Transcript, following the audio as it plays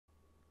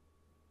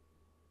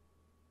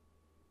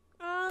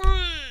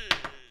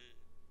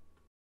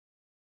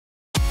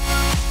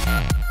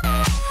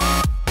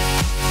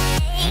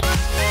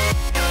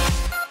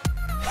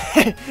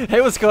Hey,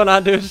 what's going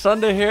on, dudes?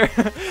 SSundee here.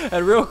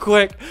 And real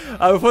quick,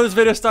 before this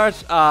video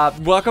starts,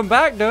 welcome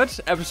back,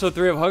 dudes. Episode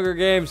 3 of Hunger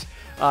Games,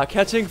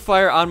 catching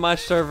fire on my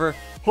server.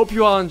 Hope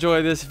you all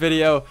enjoy this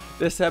video,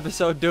 this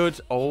episode, dudes.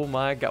 Oh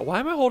my god,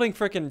 why am I holding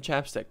freaking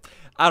chapstick?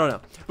 I don't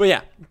know, but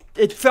yeah,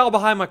 it fell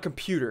behind my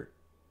computer.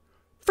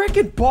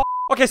 Freaking ball.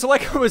 Okay, so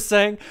like I was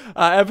saying,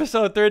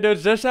 episode 3,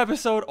 dudes. This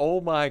episode,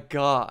 oh my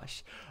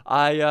gosh,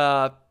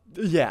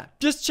 yeah,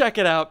 just check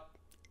it out.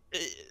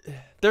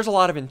 There's a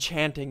lot of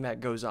enchanting that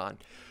goes on.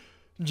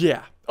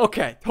 Yeah.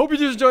 Okay. Hope you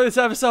do enjoy this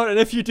episode. And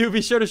if you do,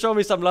 be sure to show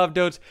me some love,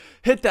 dudes.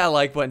 Hit that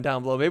like button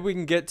down below. Maybe we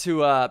can get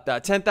to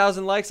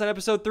 10,000 likes on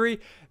episode 3.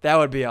 That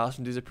would be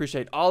awesome, dudes.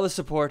 Appreciate all the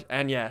support.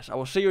 And yes, I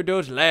will see you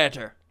dudes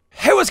later.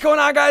 Hey, what's going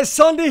on, guys?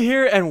 SSundee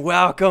here, and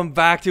welcome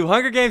back to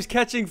Hunger Games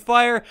Catching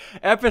Fire,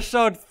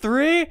 episode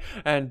 3.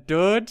 And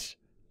dudes,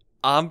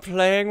 I'm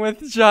playing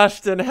with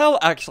Justin. Hell,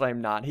 actually, I'm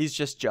not. He's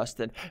just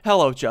Justin.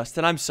 Hello,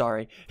 Justin. I'm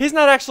sorry. He's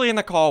not actually in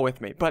the call with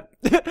me, but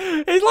he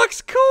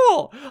looks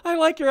cool. I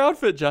like your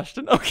outfit,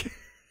 Justin. Okay.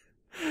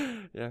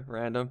 Yeah,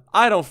 random.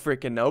 I don't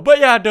freaking know. But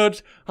yeah,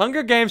 dudes,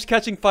 Hunger Games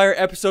Catching Fire,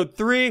 episode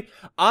 3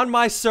 on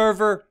my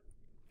server.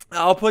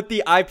 I'll put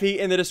the IP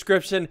in the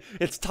description.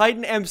 It's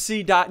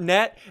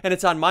titanmc.net, and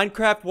it's on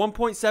Minecraft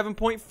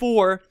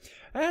 1.7.4.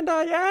 And,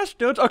 yes,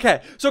 dudes.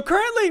 Okay, so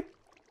currently,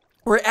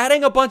 we're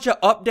adding a bunch of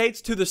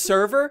updates to the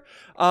server,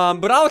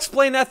 but I'll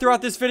explain that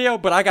throughout this video,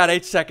 but I got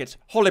 8 seconds.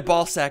 Holy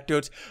ball sack,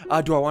 dudes.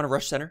 Do I want to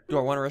rush center? Do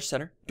I want to rush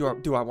center? Do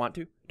I want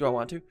to? Do I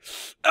want to?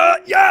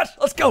 Yes!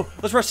 Let's go!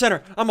 Let's rush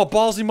center. I'm a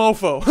ballsy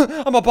mofo.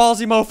 I'm a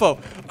ballsy mofo.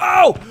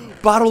 Oh!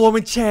 Bottle of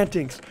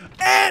enchantings.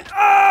 And,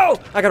 oh!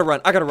 I gotta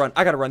run. I gotta run.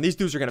 I gotta run. These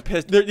dudes are gonna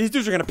piss. These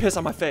dudes are gonna piss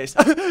on my face.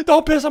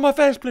 Don't piss on my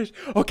face, please.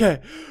 Okay.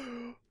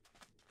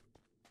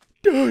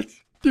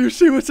 Dudes, do you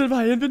see what's in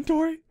my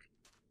inventory?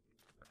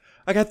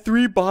 I got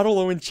 3 bottle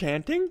of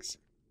enchantings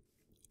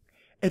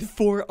and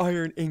 4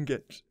 iron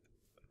ingots.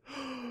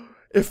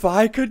 If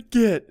I could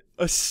get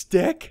a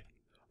stick,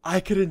 I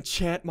could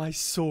enchant my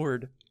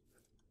sword.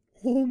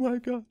 Oh my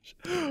gosh.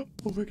 Oh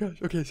my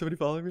gosh. Okay, somebody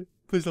follow me.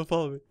 Please don't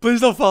follow me.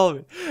 Please don't follow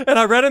me. And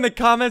I read in the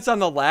comments on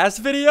the last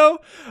video,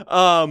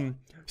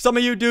 some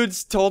of you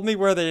dudes told me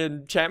where the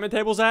enchantment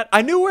table's at.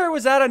 I knew where it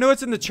was at. I know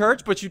it's in the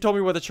church, but you told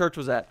me where the church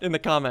was at in the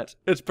comments.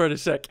 It's pretty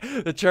sick.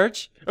 The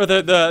church? Or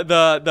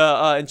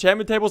the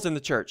enchantment table's in the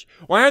church.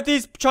 Why aren't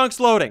these chunks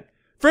loading?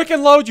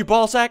 Freaking load, you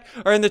ballsack!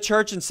 Or in the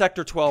church in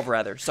Sector 12,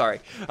 rather. Sorry.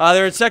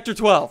 They're in Sector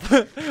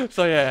 12.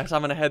 So yeah, so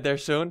I'm gonna head there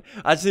soon.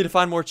 I just need to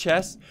find more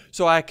chests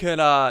so I can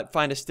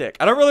find a stick.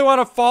 I don't really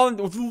want to fall in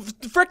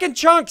freaking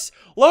chunks!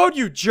 Load,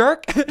 you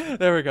jerk!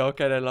 There we go.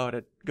 Okay, they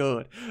loaded.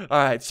 Good.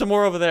 Alright, some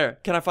more over there.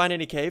 Can I find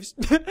any caves?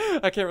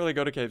 I can't really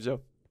go to caves, though.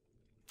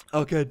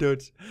 Okay,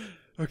 dudes.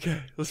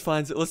 Okay, let's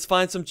find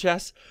some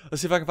chests.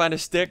 Let's see if I can find a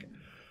stick.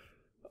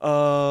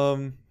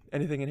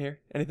 Anything in here?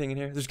 Anything in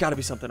here? There's gotta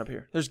be something up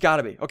here. There's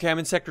gotta be. Okay, I'm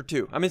in Sector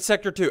 2. I'm in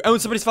Sector 2. Oh,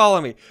 somebody's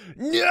following me.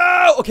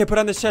 No! Okay, put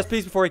on this chest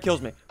piece before he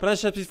kills me. Put on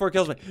this chest piece before he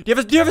kills me.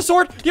 Do you have a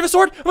sword? Do you have a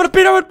sword? I'm gonna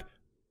beat him.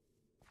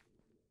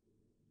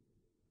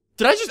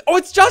 Did I just... Oh,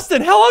 it's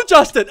Justin. Hello,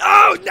 Justin.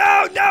 Oh,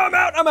 no,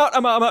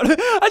 I'm out.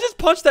 I just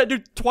punched that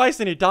dude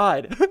twice and he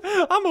died.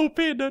 I'm OP,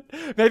 dude.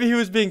 Maybe he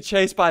was being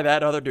chased by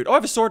that other dude. Oh, I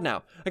have a sword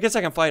now. I guess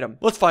I can fight him.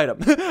 Let's fight him.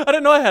 I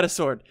didn't know I had a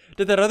sword.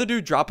 Did that other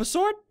dude drop a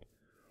sword?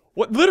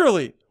 What?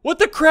 Literally. What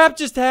the crap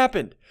just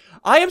happened?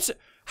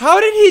 How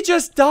did he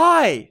just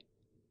die?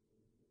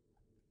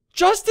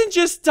 Justin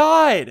just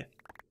died.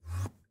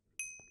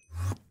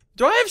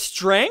 Do I have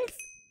strength?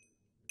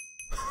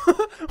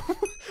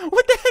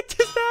 What the heck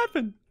just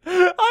happened?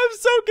 I'm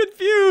so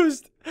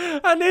confused.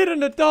 I need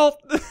an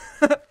adult.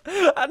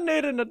 I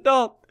need an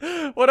adult.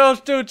 What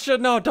else dudes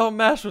should know? Don't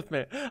mess with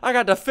me. I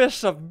got the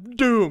fists of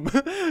doom.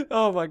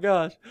 Oh my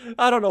gosh.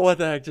 I don't know what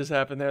the heck just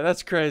happened there.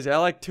 That's crazy. I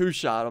like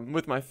 2-shot him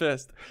with my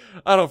fist.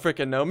 I don't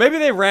freaking know. Maybe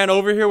they ran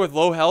over here with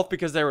low health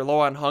because they were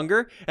low on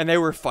hunger and they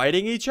were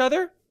fighting each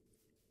other.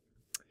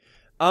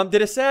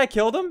 Did it say I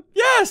killed him?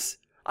 Yes!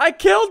 I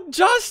killed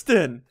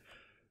Justin!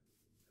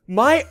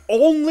 My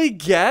only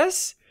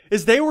guess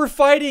is they were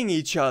fighting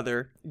each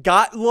other,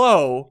 got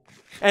low,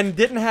 and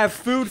didn't have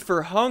food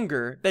for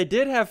hunger. They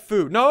did have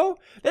food. No,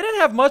 they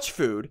didn't have much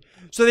food.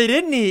 So they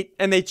didn't eat,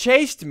 and they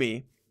chased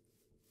me.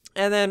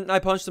 And then I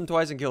punched them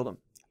twice and killed them.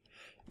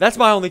 That's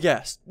my only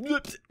guess.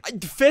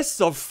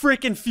 Fists of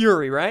freaking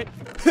fury, right?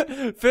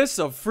 Fists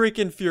of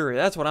freaking fury.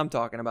 That's what I'm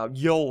talking about.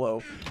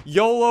 YOLO.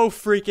 YOLO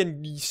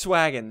freaking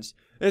swaggins.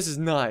 This is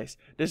nice.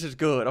 This is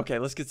good. Okay,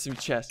 let's get some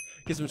chests.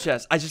 Get some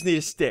chests. I just need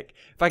a stick.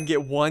 If I can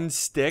get 1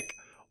 stick...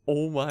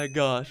 Oh my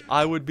gosh,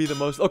 I would be the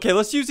most... Okay,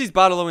 let's use these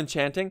bottle of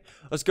enchanting.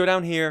 Let's go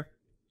down here.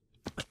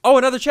 Oh,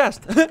 another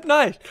chest.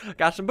 Nice.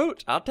 Got some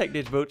boots. I'll take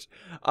these boots.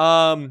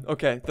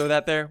 Okay, throw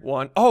that there.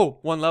 1. Oh,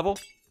 1 level.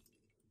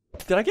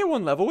 Did I get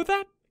 1 level with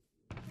that?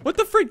 What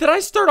the freak? Did I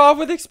start off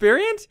with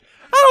experience?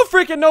 I don't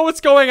freaking know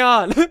what's going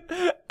on.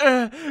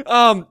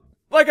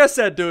 Like I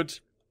said,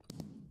 dudes.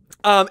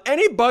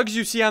 Any bugs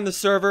you see on the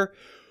server...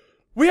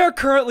 We are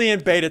currently in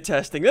beta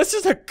testing. This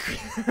is a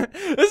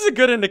this is a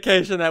good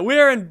indication that we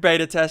are in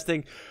beta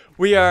testing.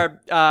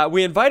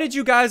 we invited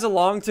you guys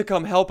along to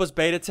come help us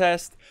beta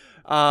test.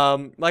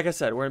 Like I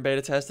said, we're in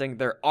beta testing.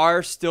 There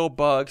are still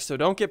bugs, so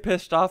don't get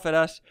pissed off at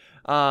us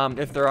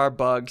if there are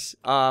bugs.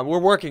 We're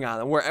working on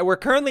them. We're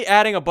currently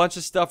adding a bunch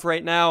of stuff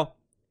right now.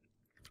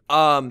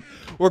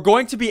 We're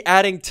going to be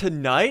adding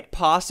tonight,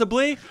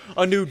 possibly,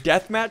 a new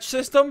deathmatch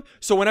system.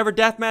 So whenever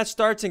deathmatch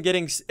starts and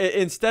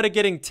instead of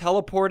getting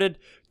teleported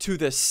to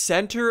the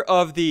center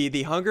of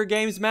the Hunger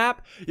Games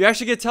map, you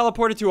actually get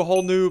teleported to a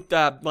whole new,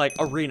 like,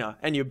 arena,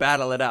 and you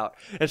battle it out.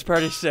 It's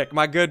pretty sick.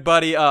 My good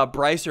buddy,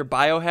 Bryce or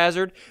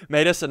Biohazard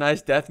made us a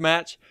nice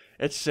deathmatch.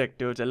 It's sick,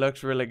 dudes. It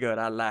looks really good.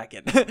 I like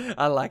it.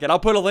 I like it. I'll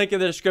put a link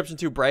in the description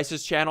to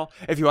Bryce's channel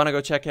if you want to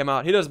go check him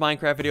out. He does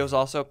Minecraft videos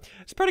also.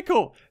 It's pretty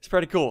cool. It's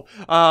pretty cool.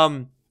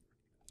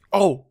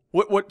 Oh,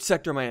 what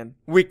sector am I in?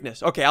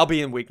 Weakness. Okay, I'll be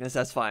in weakness.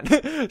 That's fine.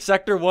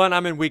 Sector 1,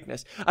 I'm in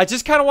weakness. I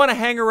just kind of want to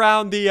hang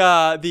around the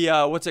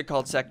what's it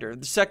called sector?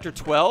 The sector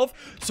 12.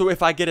 So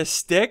if I get a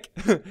stick,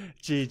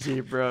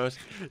 GG, bros.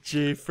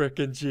 G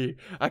frickin' G.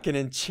 I can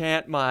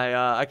enchant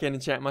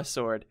my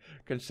sword.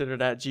 Consider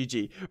that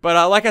GG.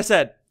 But like I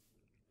said,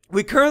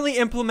 we recently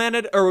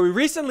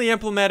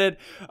implemented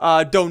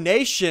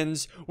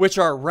donations, which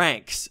are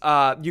ranks.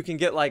 You can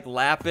get like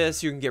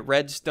lapis, you can get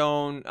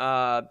redstone,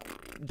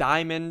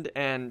 diamond,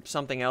 and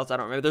something else. I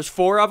don't remember. There's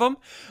 4 of them.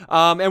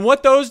 And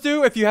what those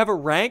do, if you have a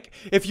rank,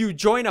 if you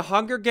join a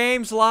Hunger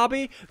Games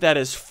lobby that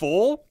is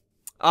full,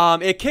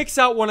 it kicks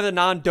out one of the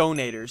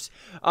non-donators.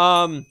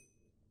 I'm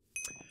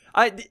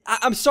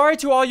sorry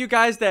to all you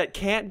guys that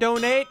can't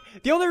donate.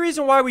 The only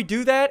reason why we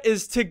do that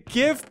is to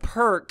give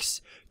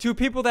perks to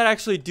people that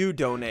actually do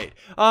donate.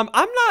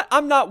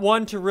 I'm not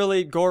one to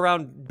really go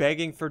around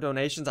begging for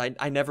donations.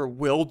 I never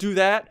will do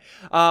that.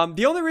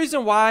 The only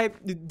reason why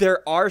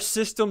there are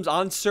systems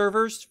on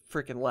servers,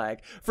 freaking lag,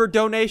 for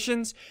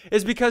donations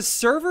is because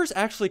servers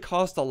actually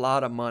cost a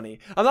lot of money.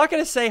 I'm not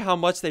going to say how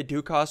much they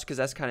do cost because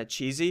that's kind of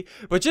cheesy,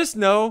 but just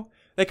know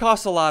they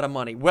cost a lot of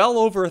money. Well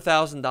over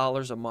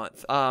 $1,000 a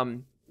month.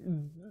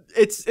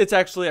 It's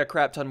actually a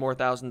crap ton more,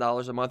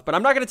 $1,000 a month, but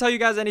I'm not going to tell you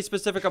guys any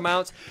specific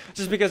amounts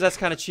just because that's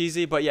kind of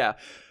cheesy. But yeah,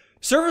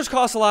 servers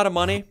cost a lot of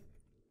money.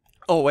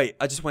 Oh wait,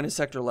 I just went in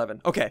sector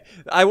 11. Okay,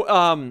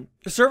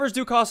 servers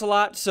do cost a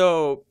lot,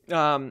 so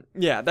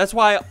yeah, that's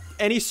why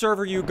any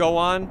server you go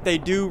on, they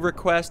do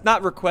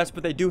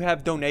but they do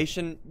have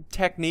donation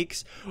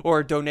techniques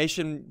or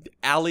donation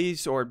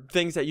alleys or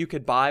things that you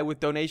could buy with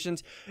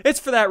donations. It's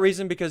for that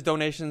reason, because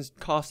donations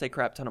cost a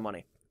crap ton of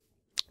money.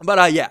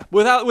 But yeah,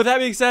 with that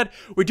being said,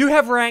 we do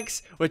have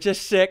ranks, which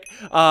is sick.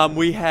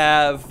 We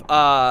have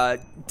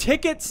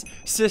tickets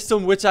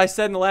system, which I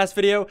said in the last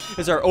video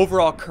is our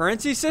overall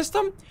currency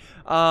system.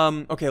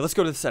 Okay, let's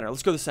go to the center.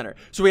 Let's go to the center.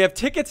 So we have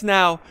tickets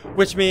now,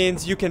 which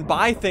means you can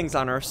buy things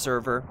on our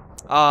server.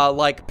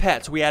 Like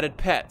pets. We added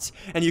pets,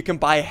 and you can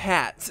buy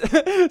hats.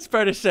 It's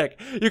pretty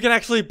sick. You can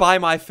actually buy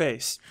my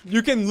face.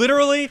 You can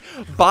literally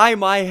buy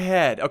my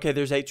head. Okay,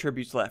 there's 8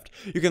 tributes left.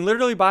 You can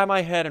literally buy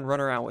my head and run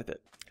around with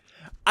it.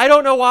 I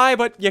don't know why,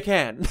 but you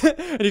can.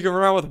 And you can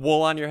run around with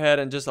wool on your head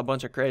and just a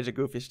bunch of crazy,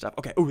 goofy stuff.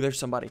 Okay, ooh, there's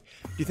somebody.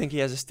 Do you think he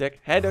has a stick?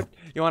 Hey, dude,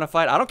 you want to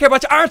fight? I don't care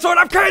about your iron sword.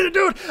 I'm crazy,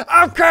 dude.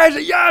 I'm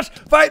crazy. Yes,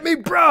 fight me,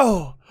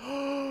 bro.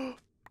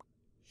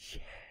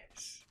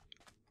 Yes.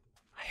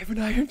 I have an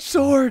iron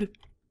sword.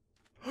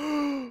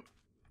 I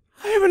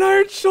have an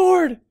iron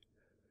sword.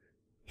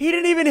 He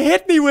didn't even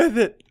hit me with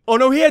it. Oh,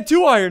 no, he had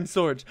 2 iron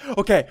swords.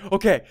 Okay,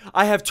 okay.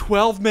 I have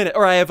 12 minutes.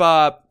 Or I have,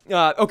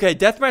 okay,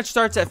 deathmatch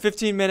starts at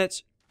 15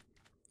 minutes.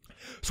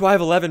 So I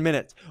have 11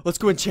 minutes. Let's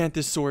go enchant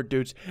this sword,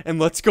 dudes. And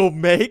let's go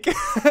make...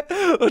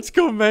 let's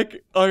go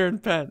make iron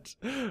pants.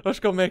 Let's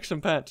go make some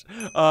pants.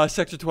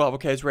 Sector 12.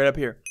 Okay, it's right up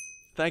here.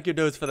 Thank you,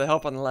 dudes, for the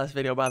help on the last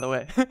video, by the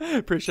way.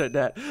 Appreciate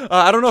that.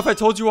 I don't know if I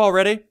told you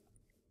already.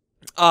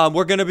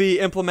 We're going to be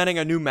implementing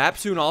a new map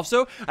soon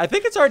also. I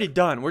think it's already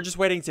done. We're just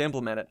waiting to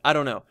implement it. I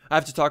don't know. I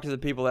have to talk to the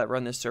people that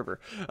run this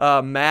server.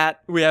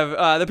 Matt, we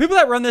have, the people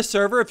that run this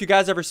server, if you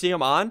guys ever see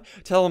them on,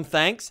 tell them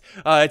thanks.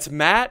 It's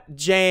Matt,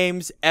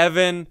 James,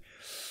 Evan.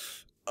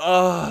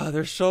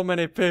 There's so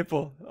many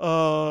people.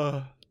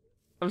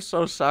 I'm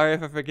so sorry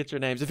if I forget your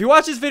names. If you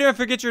watch this video and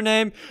forget your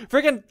name,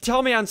 freaking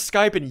tell me on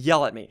Skype and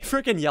yell at me.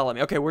 Freaking yell at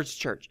me. Okay, where's the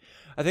church?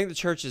 I think the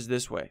church is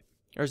this way.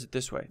 Or is it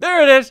this way?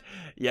 There it is!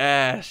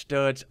 Yes,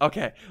 dudes.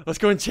 Okay, let's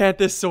go enchant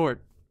this sword.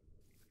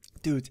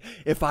 Dudes,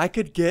 if I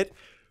could get...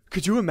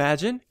 Could you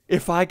imagine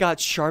if I got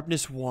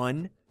sharpness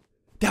 1?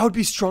 That would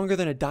be stronger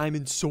than a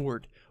diamond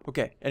sword.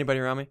 Okay, anybody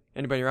around me?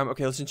 Anybody around me?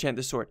 Okay, let's enchant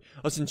this sword.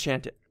 Let's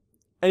enchant it.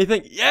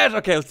 Anything? Yes!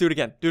 Okay, let's do it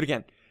again. Do it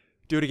again.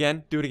 Do it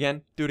again. Do it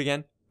again. Do it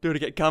again. Do it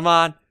again. Come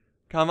on.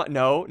 Come on.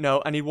 No,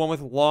 no. I need one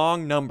with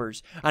long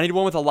numbers. I need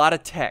one with a lot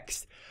of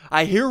text.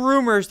 I hear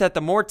rumors that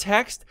the more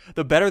text,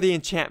 the better the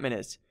enchantment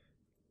is.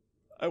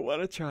 I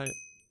want to try it.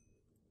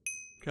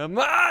 Come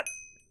on!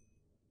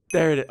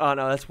 There it is. Oh,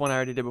 no, that's one I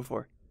already did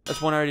before. That's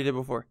one I already did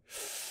before.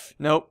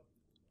 Nope.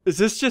 Is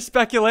this just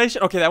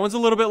speculation? Okay, that one's a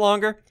little bit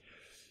longer.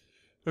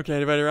 Okay,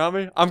 anybody around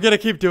me? I'm going to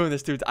keep doing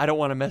this, dudes. I don't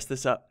want to mess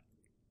this up.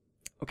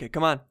 Okay,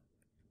 come on.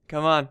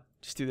 Come on.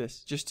 Just do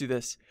this. Just do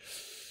this.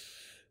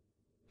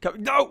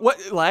 No,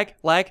 what?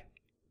 Lag.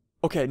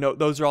 Okay, no,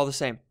 those are all the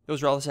same.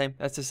 Those are all the same.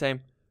 That's the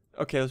same.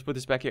 Okay, let's put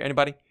this back here.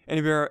 Anybody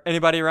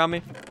around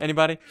me?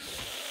 Anybody?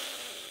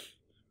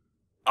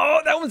 Oh,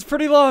 that one's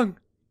pretty long.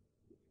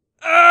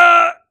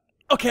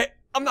 Okay,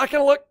 I'm not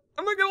gonna look.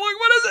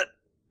 What is it?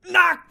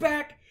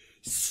 Knockback.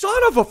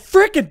 Son of a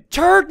freaking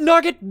turd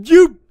nugget,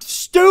 you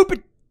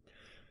stupid.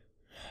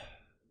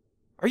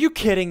 Are you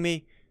kidding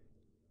me?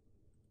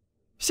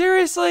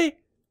 Seriously?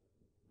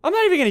 I'm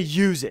not even gonna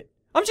use it.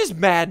 I'm just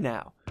mad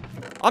now.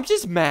 I'm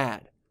just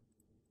mad.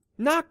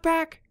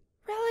 Knockback?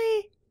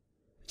 Really?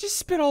 Just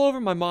spit all over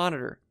my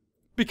monitor.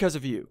 Because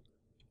of you.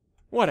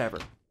 Whatever.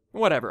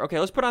 Okay,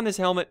 let's put on this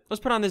helmet. Let's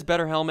put on this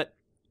better helmet.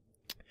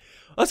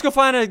 Let's go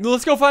find a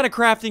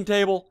crafting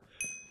table.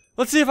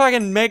 Let's see if I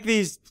can make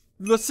these.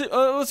 Let's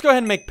go ahead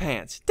and make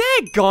pants.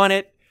 Daggone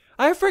it.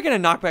 I have freaking a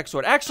knockback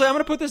sword. Actually, I'm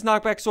gonna put this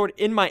knockback sword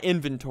in my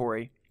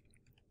inventory.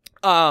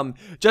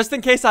 Just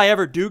in case I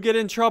ever do get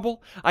in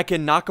trouble, I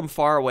can knock them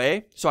far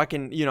away, so I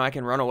can, I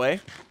can run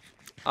away.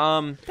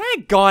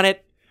 Daggone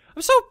it.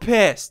 I'm so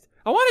pissed.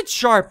 I wanted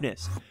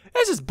sharpness.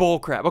 This is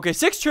bullcrap. Okay,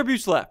 6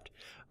 tributes left.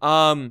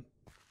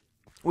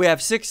 We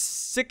have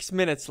six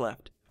minutes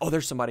left. Oh,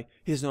 there's somebody.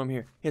 He doesn't know I'm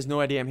here. He has no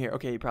idea I'm here.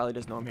 Okay, he probably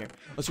doesn't know I'm here.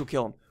 Let's go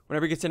kill him.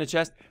 Whenever he gets in a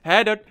chest.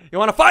 Hey, dude, you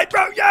want to fight,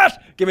 bro? Yes!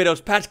 Give me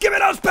those pants. Give me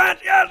those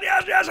pants.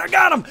 Yes, I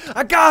got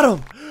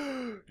him.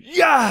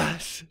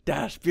 Yes!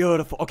 That's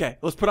beautiful. Okay,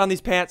 let's put on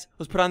these pants.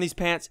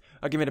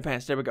 Give me the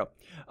pants. There we go.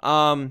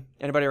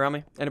 Anybody around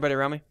me? Anybody?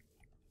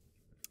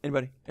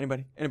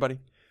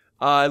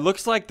 It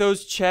looks like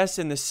those chests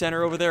in the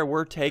center over there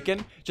were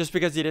taken. Just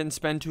because he didn't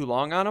spend too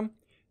long on them.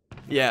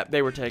 Yeah,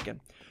 they were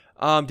taken.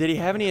 Did he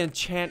have any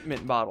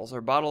enchantment bottles or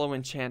bottle of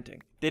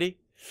enchanting? Did he?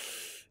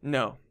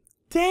 No.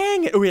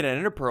 Dang it. Oh, we had an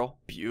ender pearl.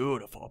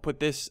 Beautiful. I'll put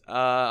this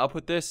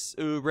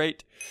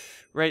right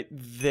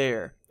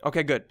there.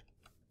 Okay, good.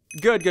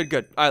 Good.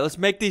 All right, let's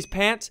make these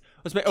pants.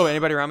 Oh,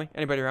 anybody around me?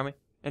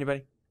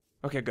 Anybody?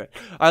 Okay, good.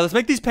 All right, let's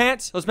make these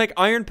pants. Let's make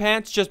iron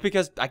pants just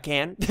because I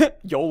can.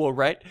 YOLO,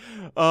 right?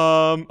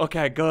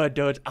 Okay, good,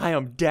 dudes. I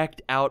am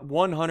decked out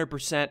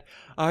 100%.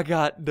 I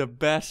got the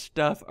best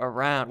stuff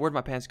around. Where'd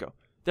my pants go?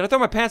 Did I throw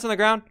my pants on the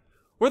ground?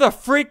 Where the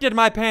freak did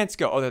my pants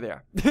go? Oh, there they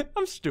are.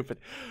 I'm stupid.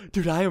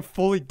 Dude, I am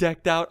fully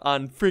decked out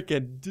on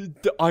freaking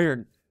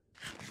iron.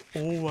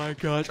 Oh my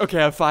gosh. Okay,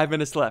 I have 5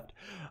 minutes left.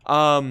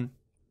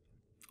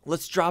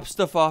 Let's drop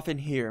stuff off in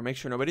here. Make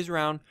sure nobody's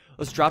around.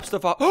 Let's drop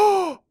stuff off.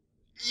 Oh!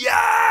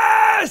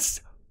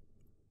 Yes!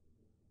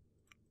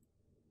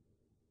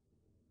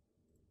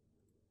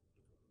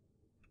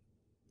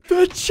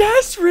 The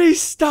chest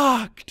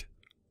restocked!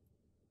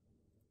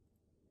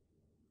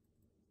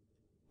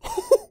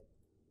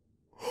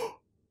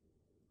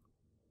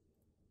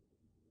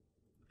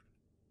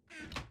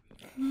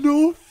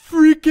 No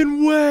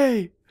freaking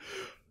way!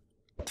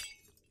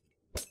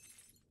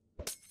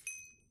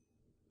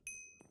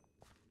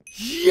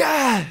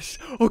 Yes!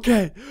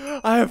 Okay,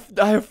 I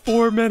have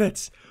 4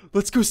 minutes.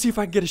 Let's go see if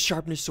I can get a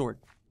sharpness sword.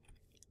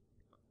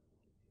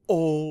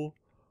 Oh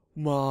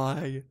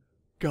my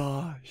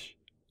gosh.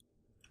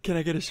 Can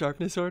I get a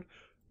sharpness sword?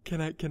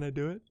 Can I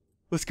do it?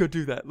 Let's go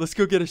do that. Let's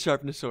go get a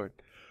sharpness sword.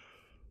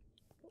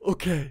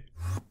 Okay.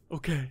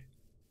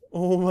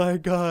 Oh my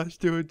gosh,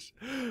 dudes.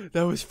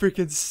 That was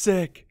freaking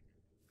sick.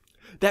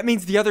 That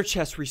means the other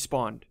chests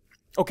respawned.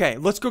 Okay,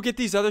 let's go get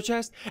these other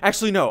chests.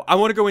 Actually, no. I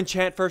want to go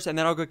enchant first, and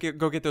then I'll go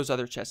get those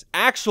other chests.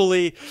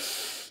 Actually,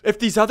 if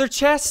these other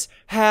chests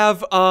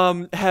have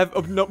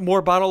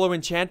more bottle of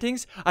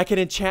enchantings, I can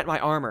enchant my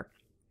armor.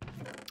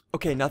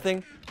 Okay,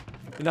 nothing.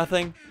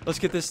 Let's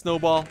get this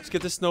snowball. Let's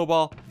get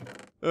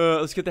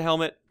the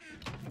helmet.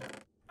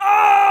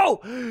 Oh!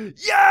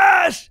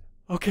 Yes!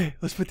 Okay,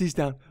 let's put these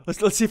down.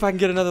 Let's see if I can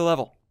get another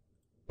level.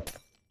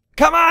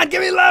 Come on,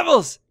 give me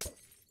levels!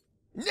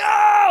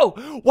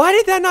 No! Why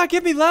did that not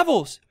give me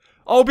levels?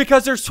 Oh,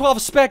 because there's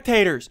 12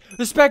 spectators.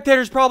 The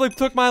spectators probably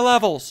took my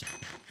levels.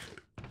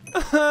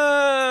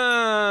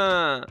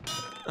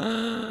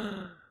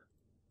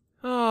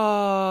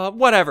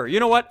 Whatever. You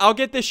know what? I'll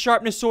get this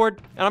sharpness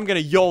sword, and I'm gonna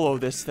YOLO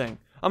this thing.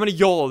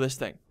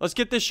 Let's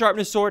get this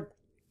sharpness sword.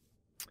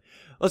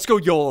 Let's go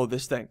YOLO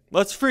this thing.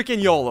 Let's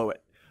freaking YOLO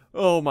it.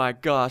 Oh my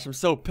gosh, I'm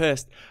so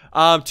pissed.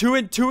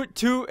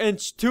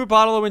 Two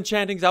bottle of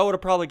enchantings. That would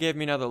have probably gave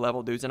me another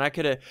level, dudes, and I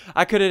could have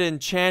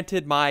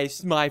enchanted my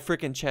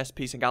freaking chest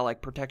piece and got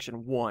like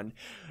protection 1.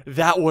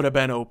 That would have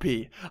been OP.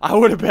 I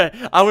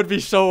would be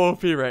so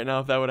OP right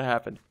now if that would have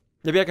happened.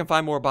 Maybe I can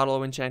find more bottle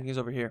of enchantings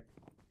over here.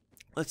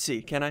 Let's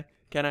see. Can I?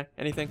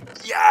 Anything?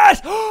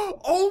 Yes!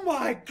 Oh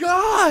my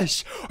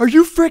gosh! Are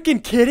you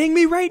freaking kidding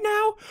me right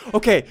now?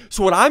 Okay,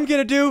 so what I'm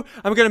gonna do,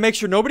 I'm gonna make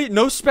sure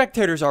no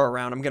spectators are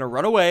around. I'm gonna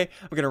run away.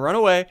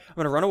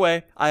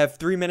 I have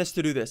 3 minutes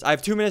to do this. I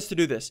have 2 minutes to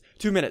do this.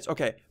 2 minutes.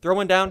 Okay, throw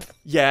one down.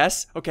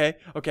 Yes. Okay.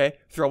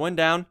 Throw one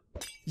down.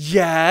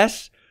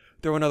 Yes.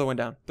 Throw another one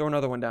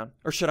down.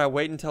 Or should I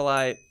wait until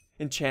I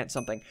enchant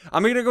something?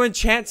 I'm gonna go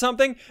enchant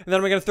something, and then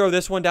I'm gonna throw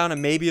this one down,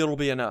 and maybe it'll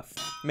be enough.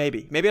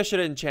 Maybe I should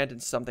have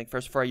enchanted something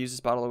first before I use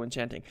this bottle of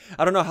enchanting.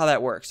 I don't know how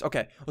that works.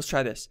 Okay, let's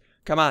try this.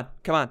 Come on.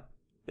 Come on.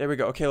 There we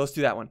go. Okay, let's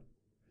do that one.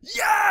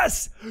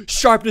 Yes!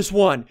 Sharpness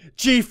 1.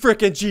 G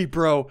frickin' G,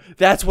 bro.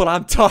 That's what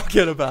I'm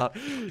talking about.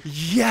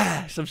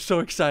 Yes! I'm so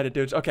excited,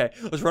 dudes. Okay,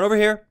 let's run over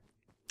here.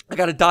 I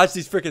gotta dodge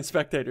these freaking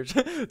spectators.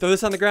 Throw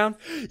this on the ground.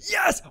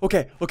 Yes!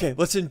 Okay, okay,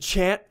 let's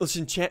enchant. Let's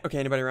enchant. Okay,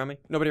 anybody around me?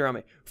 Nobody around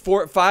me.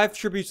 5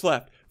 tributes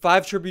left.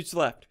 5 tributes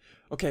left.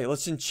 Okay,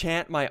 let's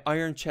enchant my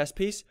iron chest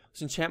piece.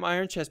 Let's enchant my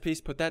iron chest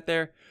piece. Put that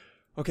there.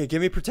 Okay,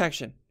 give me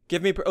protection.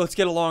 Give me, let's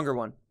get a longer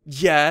one.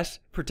 Yes.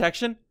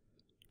 Protection?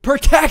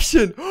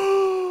 Protection!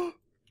 Oh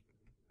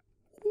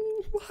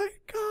my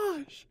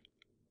gosh.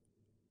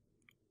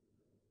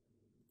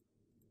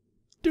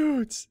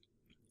 Dudes.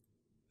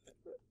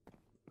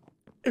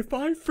 If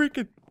I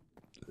freaking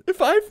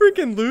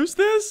lose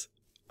this,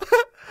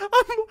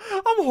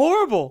 I'm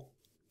horrible.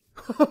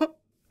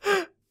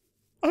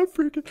 I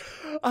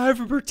have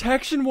a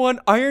protection 1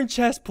 iron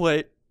chest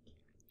plate,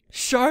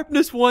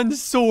 sharpness 1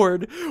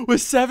 sword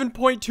with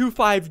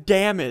 7.25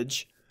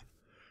 damage,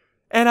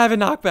 and I have a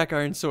knockback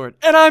iron sword,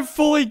 and I'm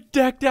fully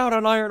decked out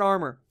on iron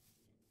armor.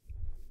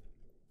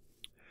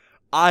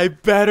 I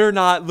better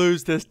not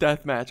lose this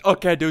deathmatch.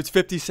 Okay, dudes,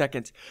 50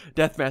 seconds.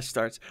 Deathmatch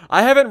starts.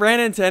 I haven't ran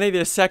into any of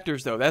the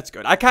sectors, though. That's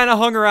good. I kind of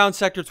hung around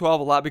Sector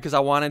 12 a lot because I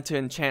wanted to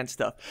enchant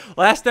stuff.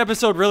 Last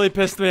episode really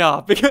pissed me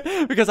off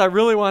because I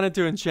really wanted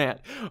to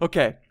enchant.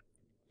 Okay.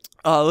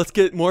 Let's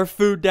get more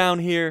food down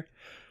here.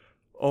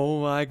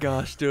 Oh my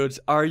gosh, dudes.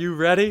 Are you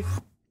ready?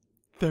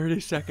 30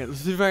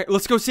 seconds.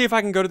 Let's go see if I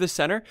can go to the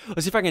center.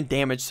 Let's see if I can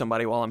damage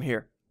somebody while I'm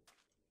here.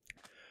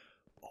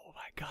 Oh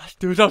my gosh,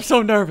 dudes. I'm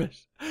so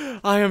nervous.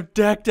 I am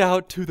decked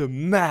out to the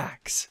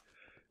max.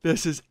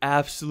 This is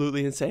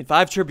absolutely insane.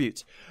 5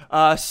 tributes.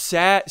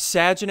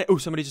 Saginator. Oh,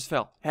 somebody just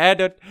fell. Hey,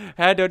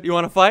 dude. You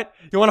want to fight?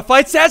 You want to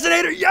fight,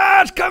 Saginator?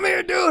 Yes! Come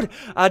here, dude!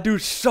 I do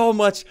so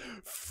much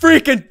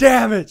freaking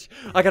damage.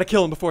 I gotta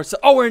kill him before it's...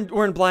 Oh,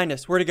 we're in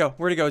blindness. Where'd he go?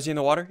 Where'd he go? Is he in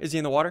the water? Is he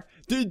in the water?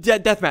 Dude,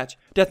 deathmatch.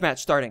 Deathmatch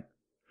starting.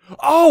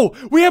 Oh,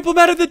 we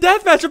implemented the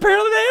deathmatch.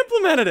 Apparently they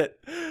implemented it.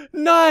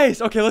 Nice.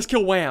 Okay, let's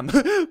kill Wham.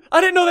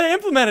 I didn't know they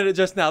implemented it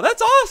just now.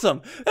 That's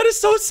awesome. That is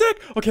so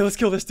sick. Okay, let's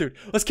kill this dude.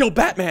 Let's kill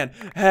Batman.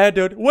 Hey,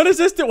 dude. What is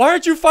this dude? Why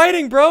aren't you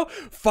fighting, bro?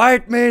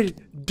 Fight me,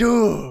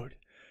 dude.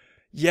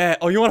 Yeah.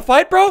 Oh, you want to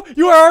fight, bro?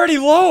 You are already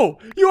low.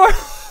 You are...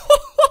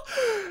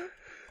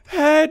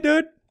 Hey,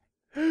 dude.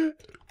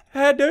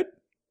 Hey, dude.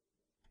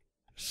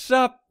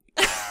 Sup?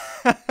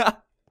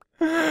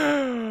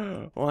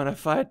 Wanna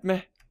fight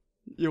me?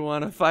 You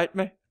wanna fight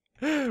me?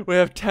 We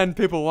have 10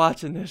 people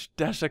watching this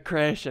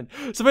desecration.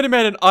 Somebody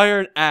made an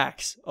iron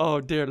axe.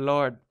 Oh dear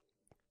lord.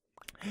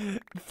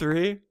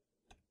 3,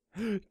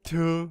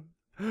 2,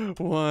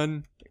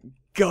 1,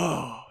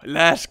 go.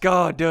 Let's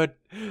go, dude.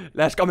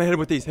 Let's go. I'm gonna hit him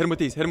with these. Hit him with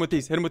these. Hit him with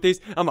these. Hit him with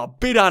these. I'm gonna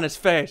beat on his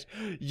face.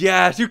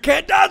 Yes, you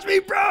can't dodge me,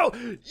 bro.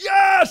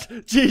 Yes,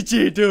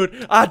 GG,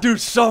 dude. I do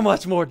so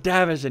much more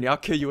damage than you. I'll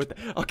kill you with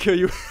the, I'll kill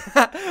you.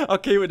 I'll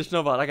kill you with the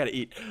snowball. I gotta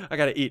eat. I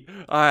gotta eat.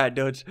 All right,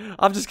 dudes.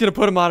 I'm just gonna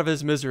put him out of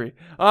his misery.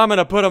 I'm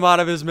gonna put him out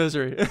of his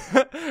misery.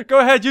 Go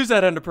ahead, use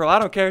that ender pearl. I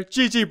don't care.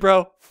 GG,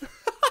 bro.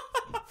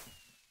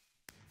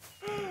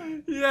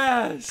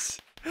 Yes,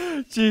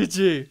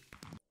 GG.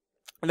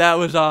 That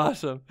was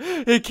awesome.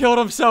 He killed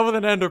himself with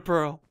an ender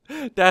pearl.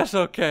 That's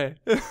okay.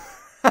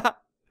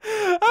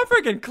 I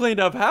freaking cleaned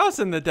up house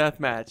in the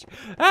deathmatch.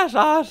 That's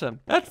awesome.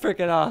 That's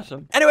freaking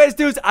awesome. Anyways,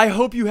 dudes, I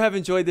hope you have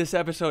enjoyed this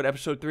episode,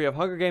 episode 3 of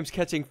Hunger Games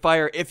Catching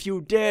Fire. If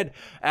you did,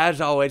 as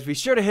always, be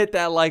sure to hit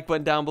that like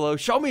button down below.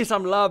 Show me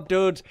some love,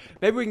 dudes.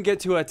 Maybe we can get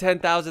to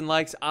 10,000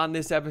 likes on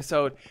this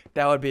episode.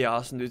 That would be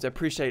awesome, dudes. I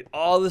appreciate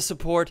all the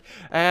support.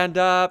 And,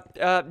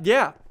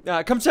 yeah.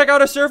 Come check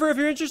out our server if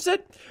you're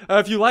interested.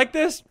 If you like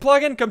this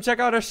plugin, come check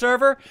out our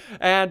server.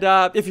 And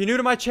if you're new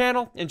to my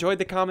channel, enjoyed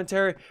the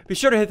commentary, be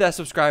sure to hit that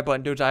subscribe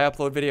button, dudes. I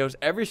upload videos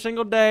every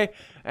single day.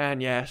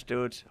 And yes,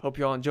 dudes, hope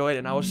you all enjoyed,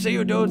 and I will see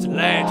you dudes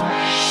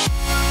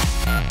later.